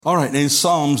All right, in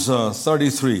Psalms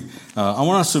 33, I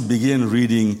want us to begin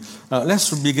reading.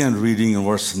 Let's begin reading in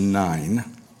verse 9.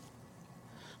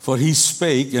 For he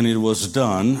spake, and it was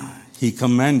done. He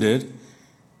commanded,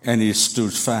 and it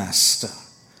stood fast.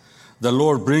 The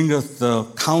Lord bringeth the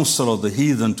counsel of the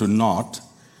heathen to naught.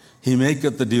 He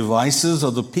maketh the devices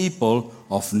of the people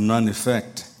of none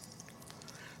effect.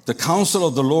 The counsel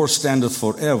of the Lord standeth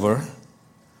forever,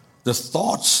 the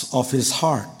thoughts of his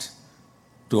heart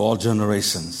to all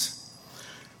generations.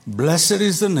 Blessed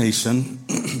is the nation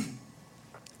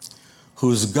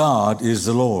whose God is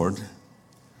the Lord,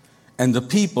 and the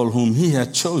people whom he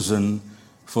hath chosen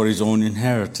for his own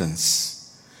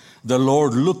inheritance. The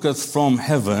Lord looketh from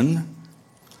heaven,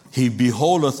 he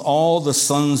beholdeth all the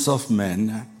sons of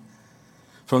men.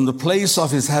 From the place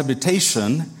of his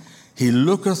habitation, he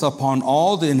looketh upon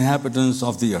all the inhabitants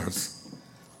of the earth.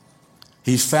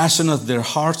 He fashioneth their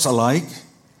hearts alike.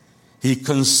 He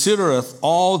considereth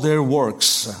all their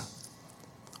works.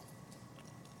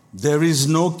 There is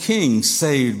no king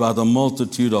saved by the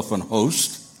multitude of an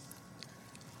host.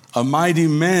 A mighty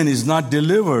man is not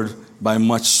delivered by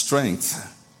much strength.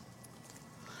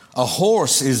 A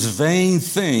horse is vain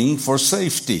thing for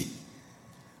safety,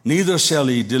 neither shall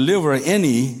he deliver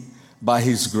any by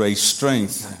his great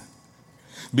strength.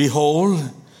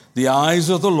 Behold, the eyes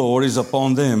of the Lord is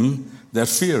upon them that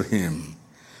fear him,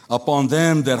 upon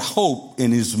them that hope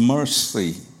in his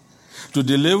mercy, to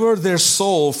deliver their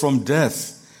soul from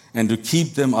death and to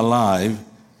keep them alive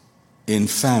in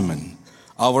famine.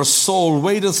 Our soul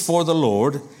waiteth for the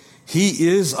Lord. He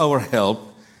is our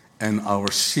help and our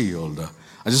shield.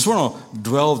 I just want to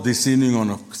dwell this evening on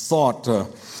a thought.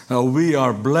 We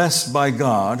are blessed by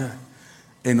God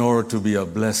in order to be a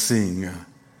blessing.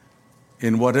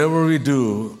 In whatever we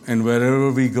do and wherever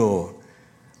we go,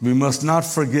 we must not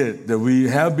forget that we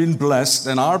have been blessed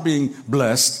and are being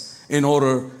blessed in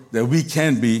order that we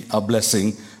can be a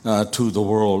blessing to the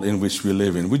world in which we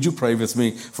live in. Would you pray with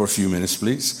me for a few minutes,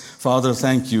 please? Father,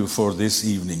 thank you for this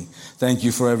evening. Thank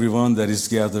you for everyone that is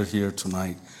gathered here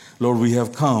tonight. Lord, we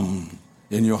have come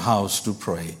in your house to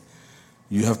pray.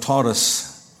 You have taught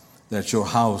us that your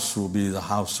house will be the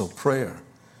house of prayer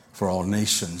for all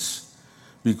nations.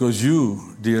 Because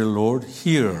you, dear Lord,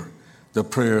 hear the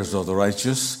prayers of the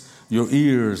righteous. Your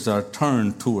ears are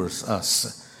turned towards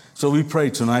us. So we pray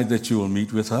tonight that you will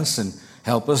meet with us and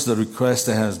help us. The request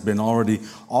that has been already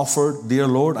offered, dear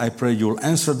Lord, I pray you'll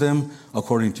answer them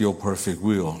according to your perfect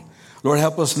will. Lord,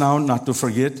 help us now not to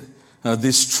forget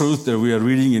this truth that we are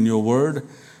reading in your word.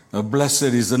 Blessed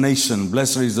is the nation,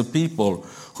 blessed is the people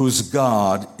whose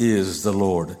God is the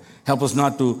Lord. Help us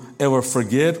not to ever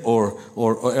forget or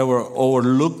ever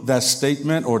overlook that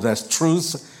statement or that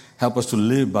truth. Help us to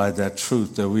live by that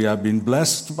truth that we have been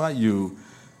blessed by you,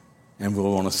 and we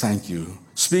want to thank you.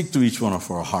 Speak to each one of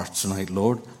our hearts tonight,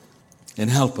 Lord, and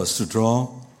help us to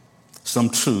draw some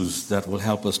truths that will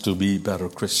help us to be better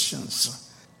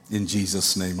Christians. In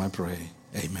Jesus' name I pray.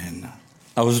 Amen.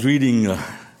 I was reading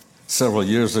several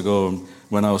years ago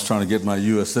when I was trying to get my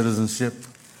U.S. citizenship.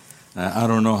 I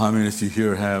don't know how many of you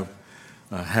here have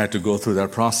had to go through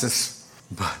that process,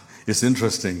 but it's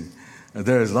interesting.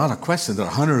 There is a lot of questions. There are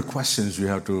 100 questions you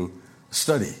have to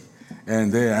study. And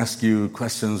they ask you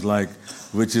questions like,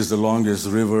 which is the longest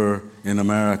river in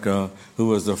America? Who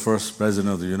was the first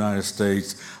president of the United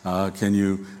States? Can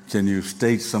you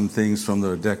state some things from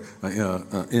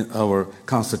in our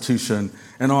Constitution?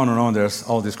 And on. There's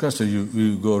all these questions.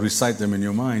 You go recite them in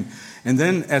your mind. And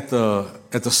then at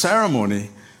the ceremony,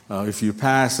 if you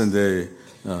pass and they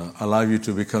allow you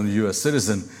to become a U.S.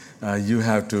 citizen, you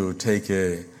have to take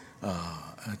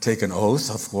an oath,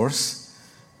 of course,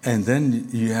 and then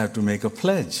you have to make a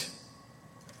pledge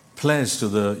to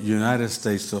the United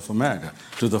States of America,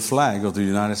 to the flag of the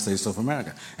United States of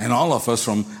America. And all of us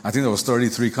from, I think there was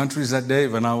 33 countries that day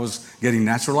when I was getting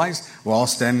naturalized, we're all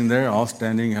standing there,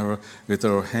 with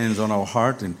our hands on our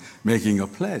heart and making a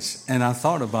pledge. And I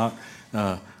thought about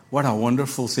what a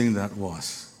wonderful thing that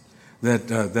was.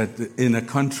 That in a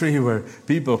country where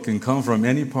people can come from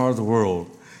any part of the world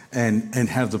and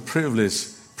have the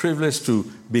privilege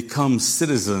to become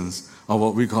citizens of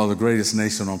what we call the greatest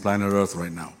nation on planet Earth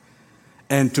right now.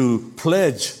 And to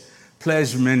pledge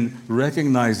men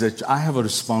recognize that I have a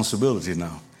responsibility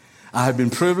now. I have been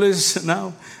privileged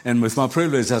now, and with my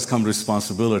privilege has come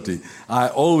responsibility. I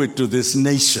owe it to this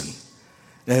nation.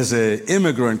 As an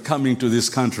immigrant coming to this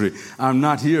country, I'm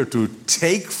not here to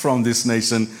take from this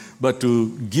nation, but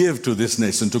to give to this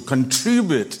nation, to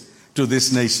contribute to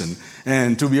this nation,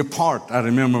 and to be a part. I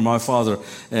remember my father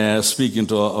speaking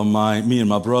to me and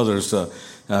my brothers.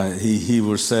 He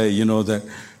would say, that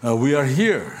we are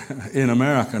here in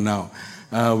America now,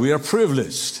 We are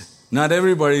privileged. Not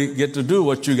everybody get to do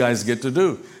what you guys get to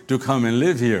do, to come and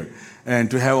live here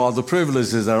and to have all the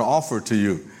privileges that are offered to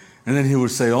you. And then he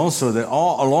would say also that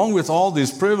along with all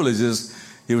these privileges,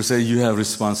 he would say you have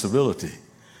responsibility.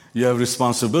 You have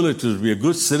responsibility to be a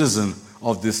good citizen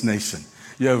of this nation.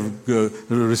 You have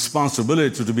a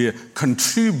responsibility to be a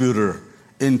contributor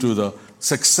into the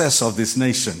success of this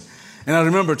nation. And I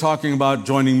remember talking about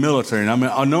joining military. And I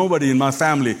mean, nobody in my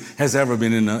family has ever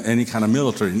been in any kind of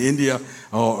military in India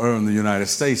or in the United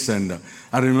States. And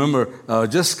I remember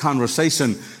just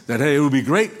conversation that, hey, it would be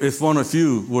great if one of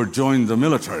you would join the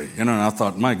military. And I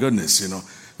thought, my goodness,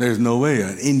 there's no way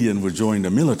an Indian would join the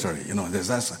military.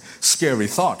 That's a scary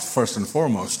thought, first and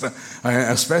foremost,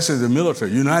 especially the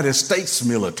military, United States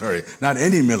military, not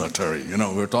any military.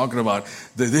 We're talking about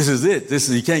this is it.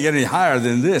 You can't get any higher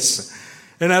than this.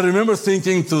 And I remember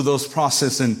thinking through those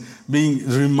processes and being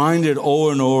reminded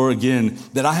over and over again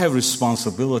that I have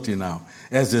responsibility now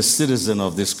as a citizen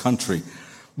of this country.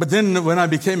 But then when I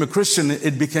became a Christian,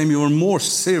 it became even more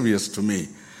serious to me.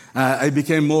 It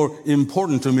became more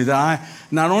important to me that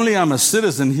not only I'm a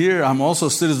citizen here, I'm also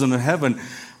a citizen of heaven.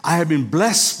 I have been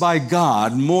blessed by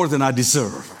God more than I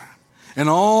deserve. And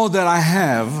all that I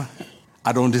have,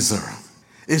 I don't deserve.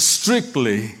 It's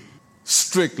strictly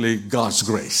God's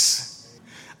grace.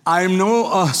 I'm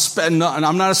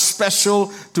not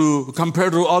special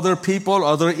compared to other people,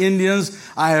 other Indians.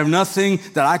 I have nothing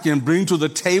that I can bring to the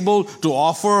table to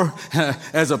offer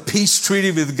as a peace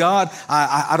treaty with God.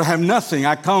 I don't have nothing.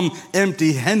 I come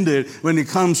empty-handed when it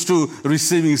comes to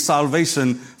receiving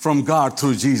salvation from God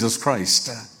through Jesus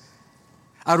Christ.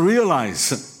 I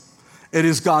realize it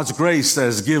is God's grace that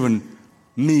has given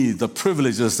me the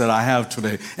privileges that I have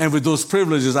today. And with those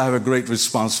privileges, I have a great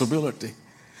responsibility.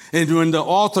 And when the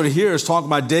author here is talking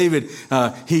about David,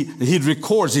 he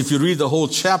records, if you read the whole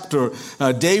chapter,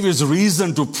 David's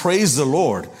reason to praise the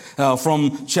Lord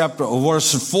from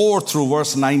verse 4 through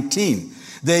verse 19.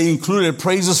 They included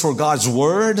praises for God's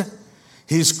word,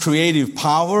 his creative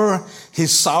power,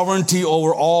 his sovereignty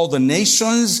over all the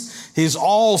nations, his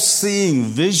all-seeing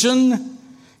vision,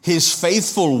 his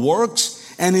faithful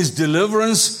works, and his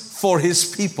deliverance for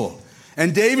his people.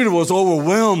 And David was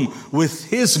overwhelmed with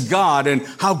his God and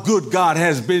how good God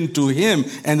has been to him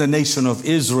and the nation of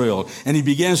Israel. And he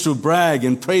begins to brag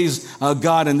and praise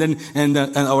God. And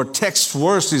our text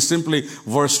verse is simply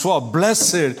verse 12.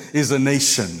 Blessed is the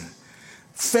nation.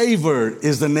 Favored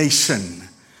is the nation.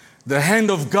 The hand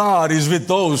of God is with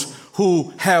those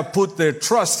who have put their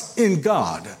trust in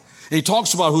God. He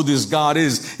talks about who this God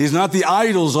is. He's not the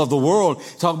idols of the world.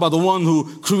 He talks about the one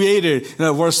who created.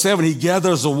 Verse 7, he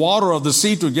gathers the water of the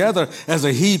sea together as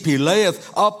a heap. He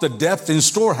layeth up the depth in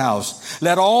storehouse.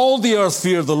 Let all the earth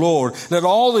fear the Lord. Let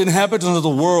all the inhabitants of the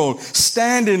world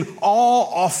stand in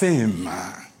awe of him.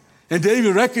 And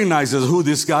David recognizes who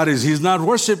this God is. He's not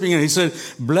worshiping him. He said,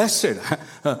 blessed,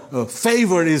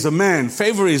 favored is a man,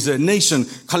 favored is a nation,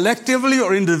 collectively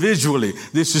or individually.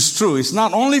 This is true. It's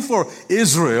not only for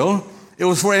Israel. It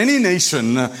was for any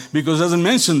nation because it doesn't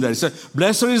mention that. It said,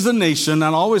 blessed is the nation,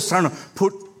 and always trying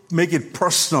to make it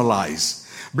personalized.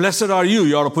 Blessed are you.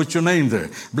 You ought to put your name there.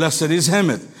 Blessed is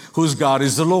Hemant, whose God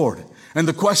is the Lord. And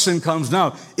the question comes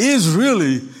now,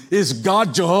 is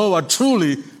God Jehovah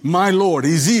truly my Lord?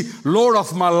 Is he Lord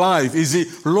of my life? Is he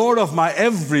Lord of my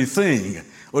everything?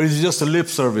 Or is it just a lip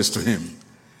service to him?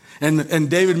 And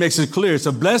David makes it clear. It's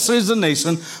blessed is the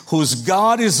nation whose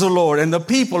God is the Lord and the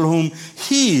people whom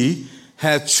he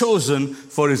hath chosen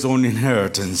for his own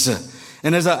inheritance.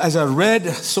 And as I read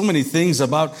so many things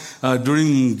about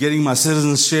during getting my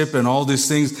citizenship and all these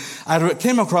things, I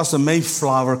came across the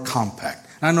Mayflower Compact.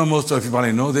 I know most of you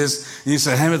probably know this. And you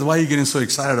say, Hemant, why are you getting so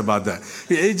excited about that?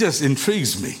 It just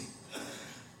intrigues me.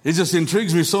 It just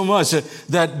intrigues me so much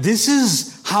that this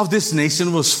is how this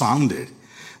nation was founded.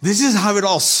 This is how it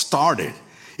all started.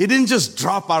 It didn't just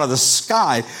drop out of the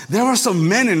sky. There were some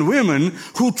men and women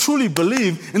who truly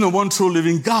believed in the one true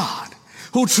living God,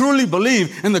 who truly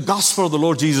believed in the gospel of the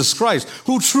Lord Jesus Christ,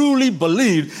 who truly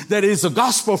believed that it is the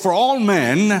gospel for all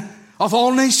men of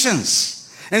all nations.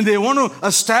 And they want to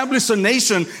establish a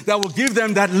nation that will give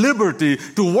them that liberty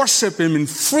to worship him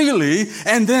freely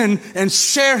and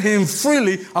share him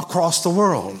freely across the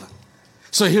world.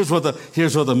 So here's what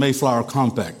the Mayflower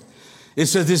Compact. It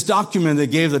says this document that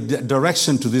gave the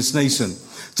direction to this nation.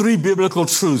 3 biblical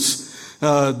truths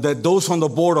that those on the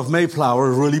board of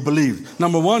Mayflower really believed.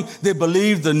 Number 1, they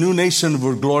believed the new nation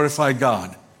would glorify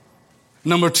God.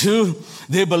 Number 2,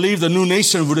 they believed the new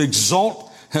nation would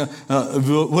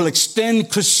will extend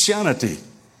Christianity,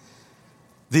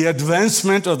 the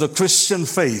advancement of the Christian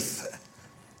faith.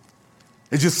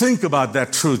 As you think about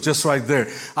that truth just right there,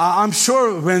 I'm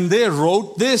sure when they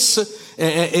wrote this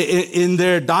in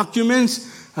their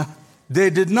documents, they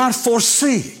did not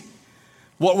foresee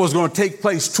what was going to take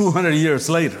place 200 years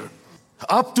later.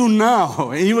 Up to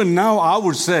now, even now, I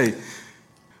would say,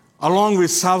 along with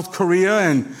South Korea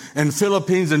and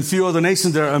Philippines and a few other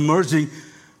nations that are emerging,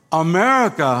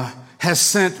 America has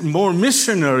sent more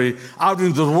missionary out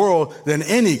into the world than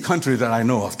any country that I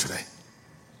know of today.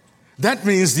 That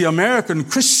means the American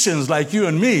Christians like you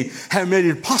and me have made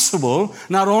it possible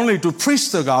not only to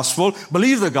preach the gospel,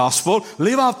 believe the gospel,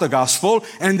 live out the gospel,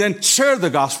 and then share the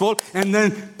gospel, and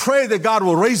then pray that God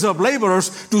will raise up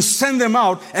laborers to send them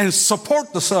out and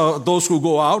support those who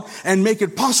go out and make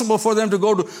it possible for them to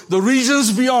go to the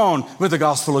regions beyond with the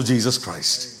gospel of Jesus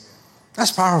Christ.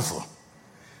 That's powerful.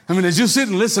 I mean, as you sit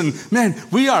and listen, man,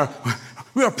 we are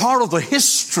part of the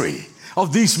history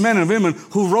of these men and women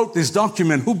who wrote this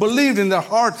document, who believed in their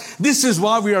heart, this is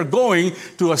why we are going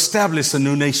to establish a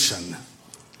new nation.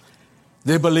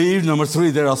 They believed, number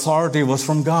 3, their authority was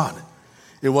from God.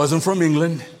 It wasn't from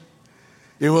England.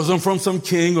 It wasn't from some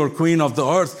king or queen of the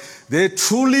earth. They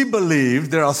truly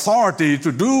believed their authority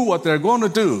to do what they're going to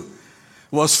do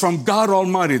was from God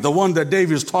Almighty, the one that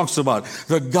David talks about,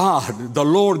 the God, the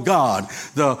Lord God,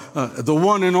 the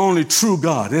one and only true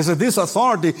God. They said this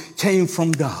authority came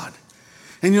from God.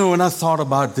 And when I thought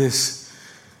about this,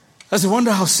 I said,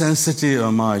 wonder how sensitive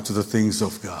am I to the things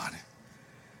of God?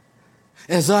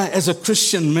 As a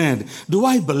Christian man, do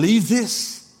I believe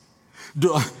this?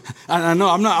 I know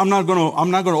I'm not going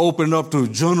to open it up to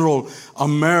general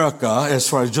America as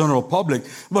far as general public,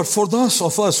 but for those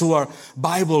of us who are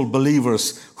Bible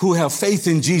believers, who have faith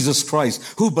in Jesus Christ,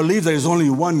 who believe there is only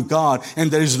one God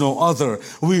and there is no other,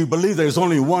 we believe there is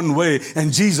only one way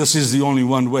and Jesus is the only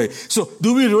one way. So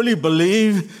do we really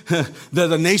believe that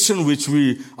the nation which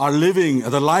we are living,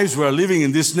 the lives we are living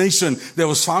in, this nation that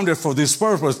was founded for this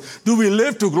purpose, do we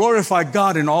live to glorify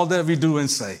God in all that we do and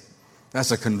say?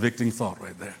 That's a convicting thought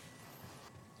right there.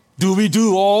 Do we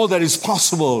do all that is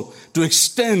possible to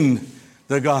extend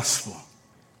the gospel?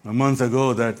 A month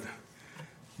ago, that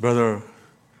brother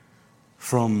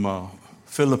from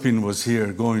Philippines was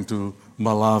here going to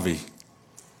Malawi.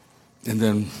 And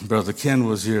then Brother Ken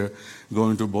was here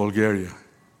going to Bulgaria.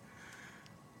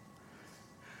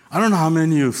 I don't know how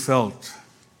many of you felt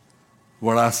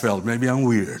what I felt. Maybe I'm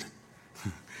weird.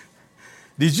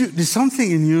 Did something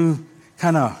in you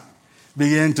kind of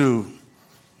began to,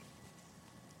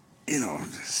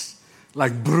 just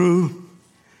like brew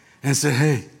and say,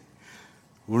 hey,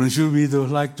 wouldn't you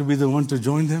like to be the one to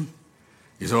join them?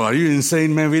 You say, are you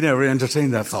insane, man? We never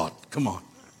entertained that thought. Come on.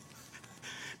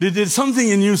 Did something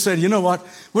in you say, you know what?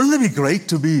 Wouldn't it be great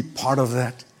to be part of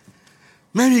that?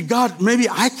 Maybe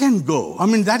I can go. I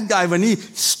mean, that guy, when he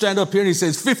stand up here and he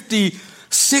says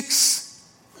 56,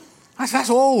 that's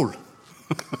old.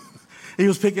 He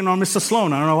was picking on Mr.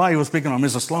 Sloan. I don't know why he was picking on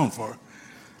Mr. Sloan for.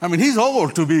 I mean, he's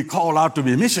old to be called out to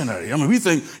be a missionary. I mean, we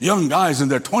think young guys in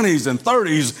their 20s and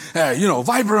 30s,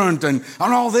 vibrant and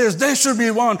all this, they should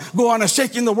be one go on and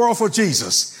shaking the world for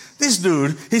Jesus. This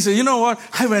dude, he said, you know what?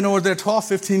 I went over there 12,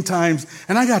 15 times,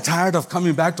 and I got tired of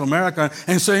coming back to America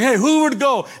and saying, hey, who would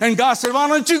go? And God said, why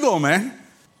don't you go, man?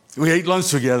 We ate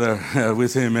lunch together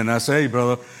with him, and I said, hey,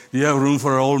 brother, do you have room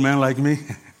for an old man like me?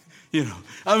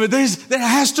 I mean, there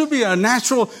has to be a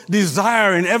natural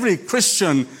desire in every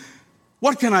Christian.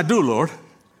 What can I do, Lord?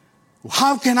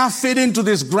 How can I fit into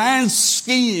this grand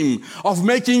scheme of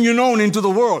making you known into the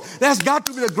world? That's got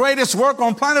to be the greatest work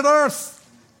on planet Earth.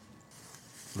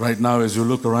 Right now, as you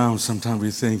look around, sometimes we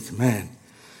think, man,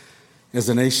 as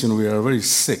a nation, we are very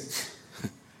sick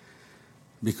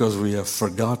because we have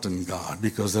forgotten God,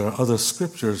 because there are other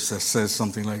scriptures that says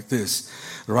something like this.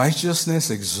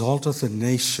 Righteousness exalteth a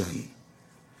nation,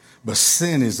 but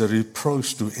sin is a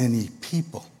reproach to any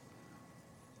people.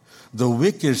 The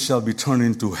wicked shall be turned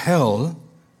into hell,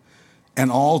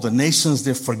 and all the nations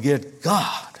that forget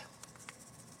God.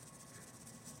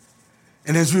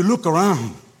 And as we look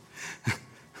around,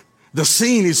 the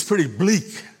scene is pretty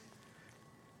bleak.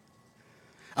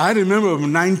 I remember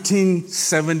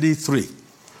 1973,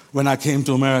 when I came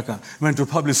to America, went to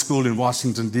public school in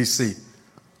Washington, D.C.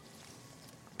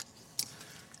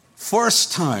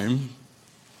 First time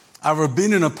I've ever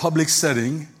been in a public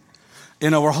setting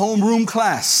in our homeroom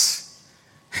class.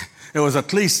 There was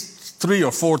at least 3,000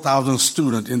 or 4,000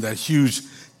 students in that huge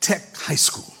tech high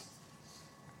school.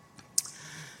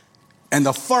 And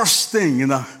the first thing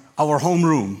in our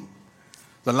homeroom,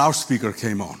 the loudspeaker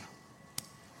came on.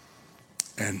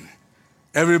 And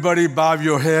everybody bow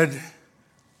your head,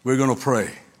 we're going to pray.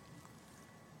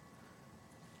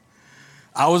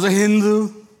 I was a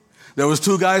Hindu. There was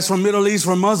two guys from Middle East,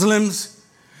 from Muslims,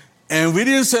 and we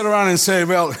didn't sit around and say,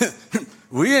 well,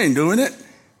 we ain't doing it.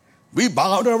 We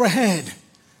bowed our head.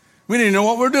 We didn't know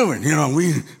what we're doing.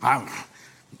 I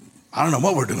don't know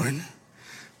what we're doing.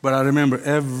 But I remember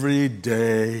every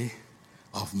day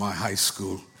of my high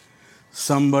school,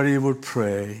 somebody would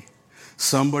pray,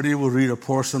 somebody would read a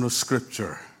portion of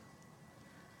scripture,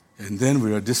 and then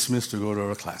we were dismissed to go to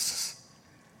our classes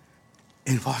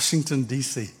in Washington,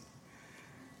 D.C.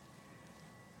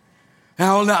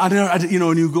 Now,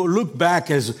 when you go look back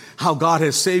as how God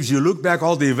has saved you, look back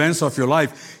all the events of your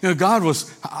life. God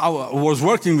was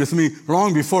working with me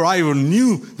long before I even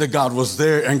knew that God was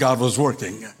there and God was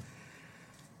working.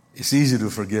 It's easy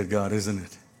to forget God, isn't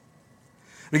it?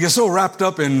 We get so wrapped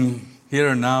up in here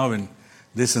and now and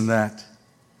this and that.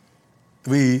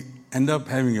 We end up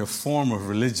having a form of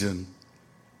religion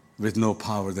with no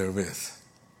power therewith.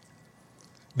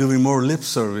 Doing more lip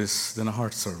service than a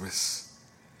heart service.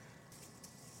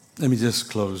 Let me just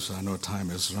close. I know time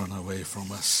has run away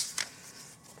from us.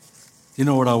 You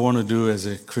know what I want to do as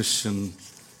a Christian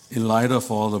in light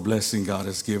of all the blessing God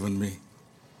has given me?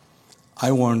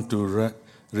 I want to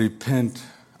repent.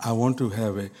 I want to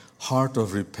have a heart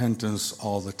of repentance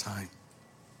all the time.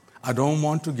 I don't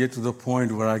want to get to the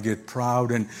point where I get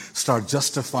proud and start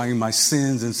justifying my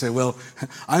sins and say, well,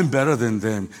 I'm better than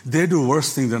them. They do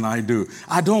worse things than I do.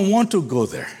 I don't want to go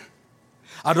there.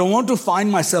 I don't want to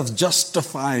find myself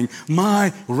justifying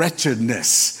my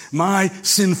wretchedness, my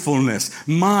sinfulness,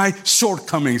 my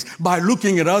shortcomings by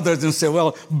looking at others and say,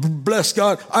 well, bless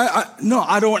God. No,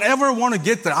 I don't ever want to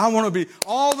get there. I want to be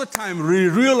all the time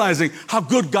realizing how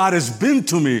good God has been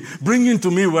to me, bringing to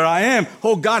me where I am.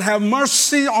 Oh, God, have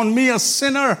mercy on me, a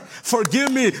sinner.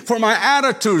 Forgive me for my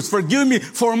attitudes. Forgive me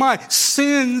for my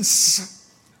sins.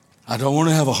 I don't want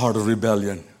to have a heart of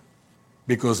rebellion.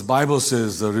 Because the Bible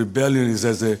says the rebellion is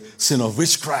as a sin of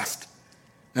witchcraft.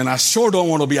 And I sure don't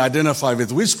want to be identified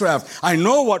with witchcraft. I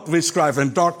know what witchcraft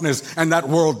and darkness and that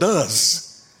world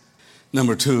does.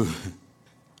 Number two,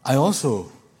 I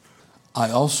also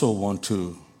want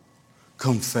to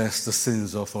confess the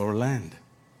sins of our land.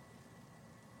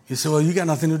 You say, well, you got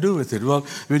nothing to do with it. Well,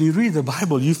 when you read the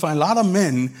Bible, you find a lot of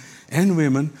men and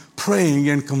women praying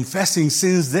and confessing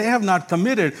sins they have not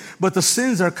committed, but the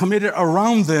sins are committed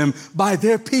around them by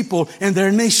their people and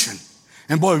their nation.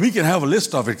 And boy, we can have a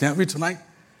list of it, can't we, tonight?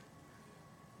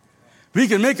 We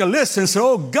can make a list and say,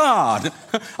 oh, God,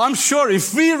 I'm sure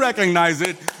if we recognize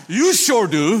it, you sure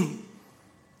do.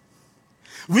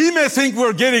 We may think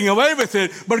we're getting away with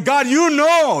it, but God, you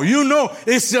know,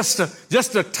 it's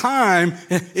just a time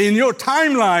in your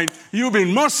timeline. You've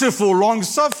been merciful,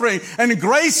 long-suffering, and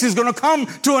grace is going to come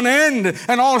to an end,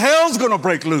 and all hell's going to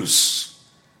break loose.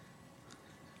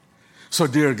 So,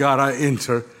 dear God, I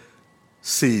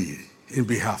intercede in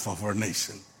behalf of our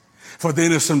nation for the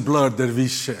innocent blood that we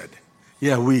shed.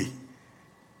 Yeah, we.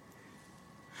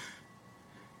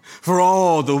 For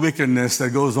all the wickedness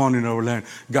that goes on in our land,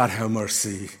 God have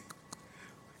mercy.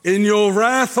 In your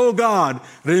wrath, O God,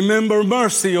 remember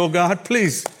mercy, O God.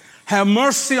 Please have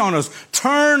mercy on us.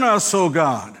 Turn us, O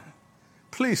God.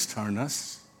 Please turn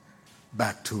us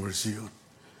back towards you.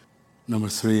 Number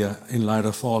three, in light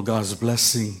of all God's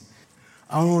blessing,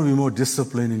 I want to be more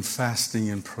disciplined in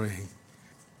fasting and praying.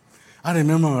 I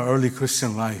remember my early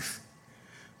Christian life.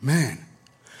 Man,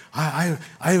 I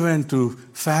went to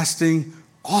fasting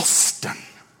often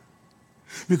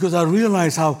because I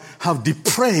realized how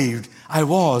depraved I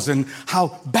was and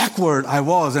how backward I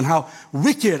was and how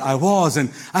wicked I was. And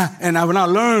when I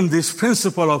learned this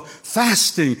principle of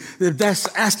fasting, that's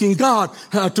asking God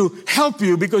to help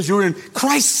you because you're in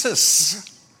crisis.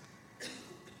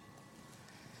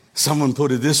 Someone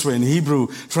put it this way in Hebrew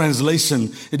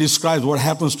translation. It describes what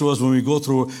happens to us when we go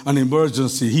through an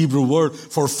emergency. Hebrew word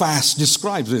for fast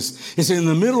describes this. It's in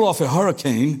the middle of a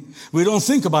hurricane. We don't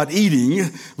think about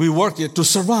eating. We work it to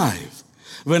survive.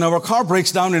 When our car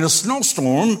breaks down in a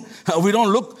snowstorm, we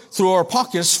don't look through our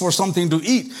pockets for something to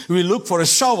eat. We look for a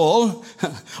shovel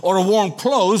or warm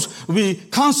clothes. We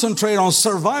concentrate on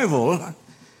survival.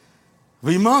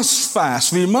 We must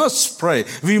fast. We must pray.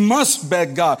 We must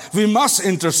beg God. We must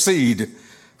intercede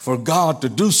for God to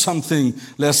do something,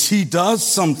 lest He does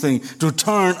something to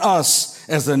turn us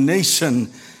as a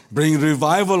nation, bring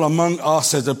revival among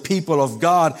us as a people of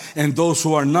God and those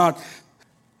who are not.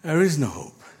 There is no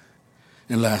hope.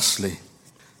 And lastly,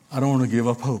 I don't want to give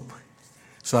up hope,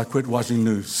 so I quit watching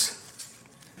news.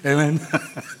 Amen?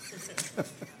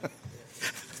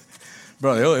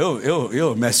 Brother,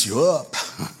 it'll mess you up.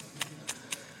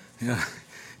 Yeah,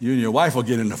 you and your wife will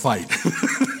get in a fight.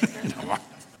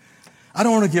 I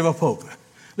don't want to give up hope.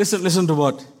 Listen to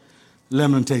what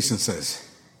Lamentation says,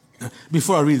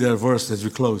 before I read that verse as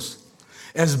we close,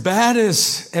 as bad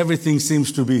as everything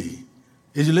seems to be,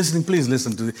 if you're listening, please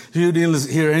listen to this. If you didn't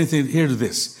hear anything, hear to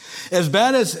this. As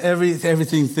bad as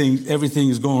everything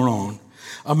is going on,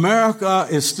 America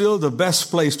is still the best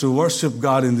place to worship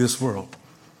God in this world.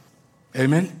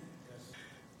 Amen?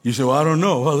 You say, well, I don't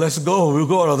know. Well, let's go. We'll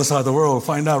go to the other side of the world,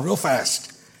 find out real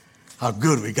fast how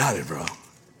good we got it, bro.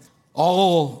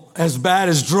 All as bad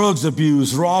as drugs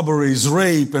abuse, robberies,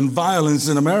 rape, and violence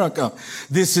in America,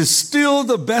 this is still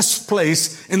the best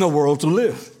place in the world to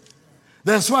live.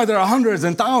 That's why there are hundreds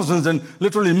and thousands and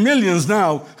literally millions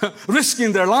now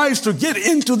risking their lives to get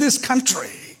into this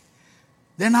country.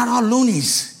 They're not all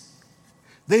loonies.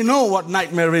 They know what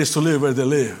nightmare is to live where they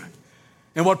live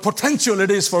and what potential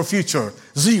it is for future.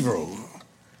 Zero.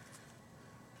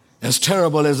 As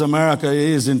terrible as America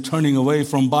is in turning away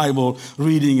from Bible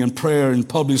reading and prayer in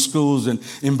public schools and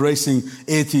embracing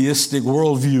atheistic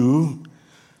worldview,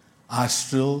 I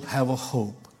still have a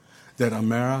hope that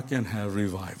America can have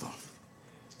revival.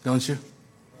 Don't you?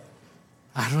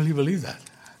 I really believe that.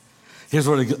 Here's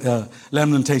what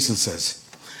Lamentation says.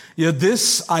 Yet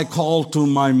this I call to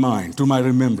my mind, to my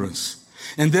remembrance,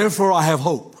 and therefore I have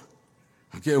hope.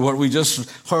 Okay, what we just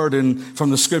heard from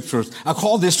the scriptures. I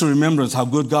call this to remembrance, how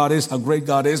good God is, how great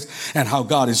God is, and how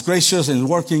God is gracious and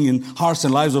working in hearts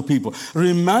and lives of people.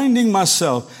 Reminding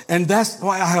myself, and that's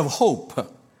why I have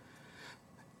hope.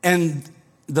 And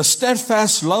the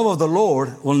steadfast love of the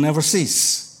Lord will never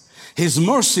cease. His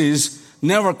mercies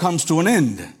never comes to an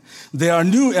end. They are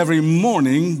new every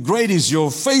morning. Great is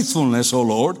your faithfulness, O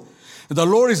Lord. The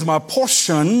Lord is my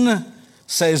portion,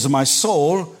 says my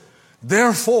soul.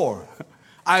 Therefore,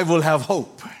 I will have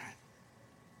hope.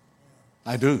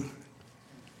 I do.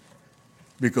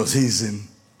 Because he's in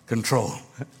control.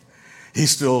 He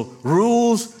still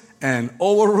rules and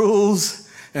overrules,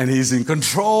 and he's in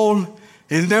control.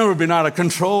 He's never been out of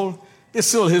control. It's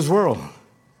still his world.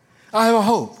 I have a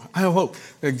hope. I have hope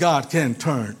that God can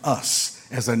turn us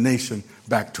as a nation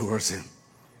back towards him.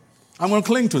 I'm going to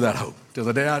cling to that hope till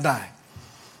the day I die.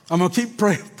 I'm going to keep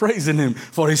praising him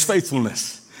for his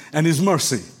faithfulness and his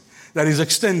mercy that is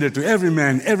extended to every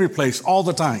man, every place, all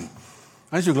the time.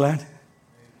 Aren't you glad?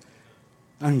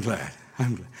 I'm glad.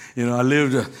 I'm glad. You know, I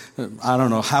lived,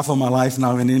 half of my life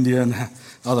now in India and the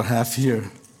other half here.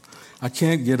 I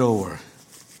can't get over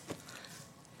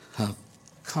how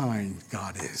kind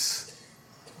God is.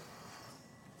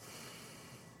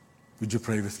 Would you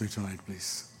pray with me tonight,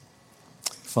 please?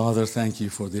 Father, thank you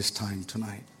for this time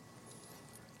tonight.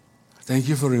 Thank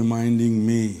you for reminding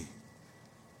me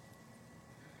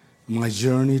my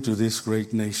journey to this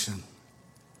great nation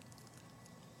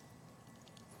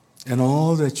and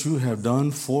all that you have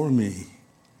done for me,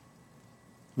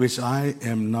 which I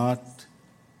am not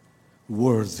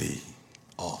worthy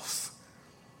of.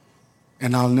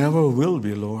 And I'll never will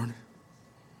be, Lord.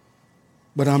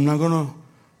 But I'm not going to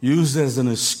use it as an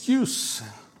excuse.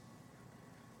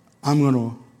 I'm going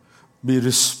to be a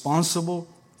responsible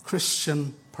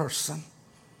Christian person.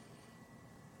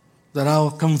 That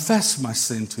I'll confess my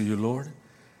sin to you, Lord.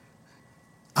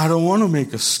 I don't want to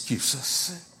make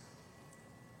excuses.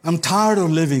 I'm tired of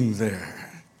living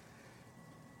there.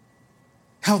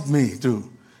 Help me to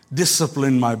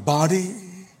discipline my body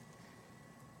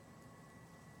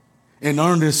and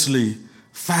earnestly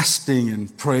fasting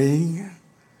and praying.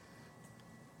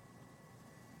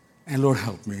 And Lord,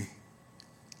 help me.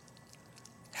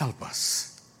 Help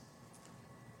us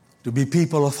to be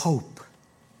people of hope.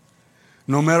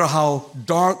 No matter how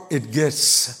dark it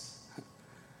gets,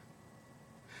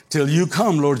 till you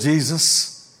come, Lord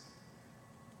Jesus,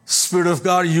 Spirit of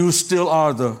God, you still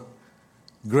are the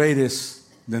greatest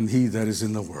than he that is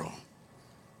in the world.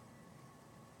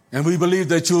 And we believe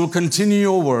that you will continue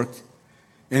your work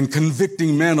in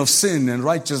convicting men of sin and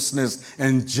righteousness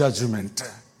and judgment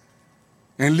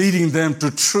and leading them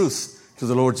to truth to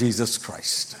the Lord Jesus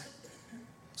Christ.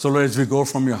 So Lord, as we go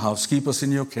from your house, keep us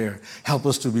in your care. Help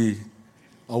us to be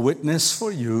a witness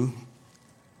for you,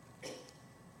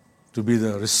 to be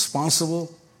the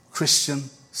responsible Christian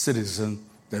citizen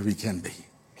that we can be.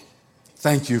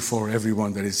 Thank you for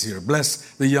everyone that is here.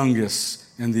 Bless the youngest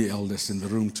and the eldest in the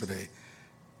room today.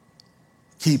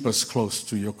 Keep us close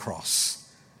to your cross.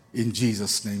 In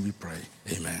Jesus' name we pray.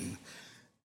 Amen.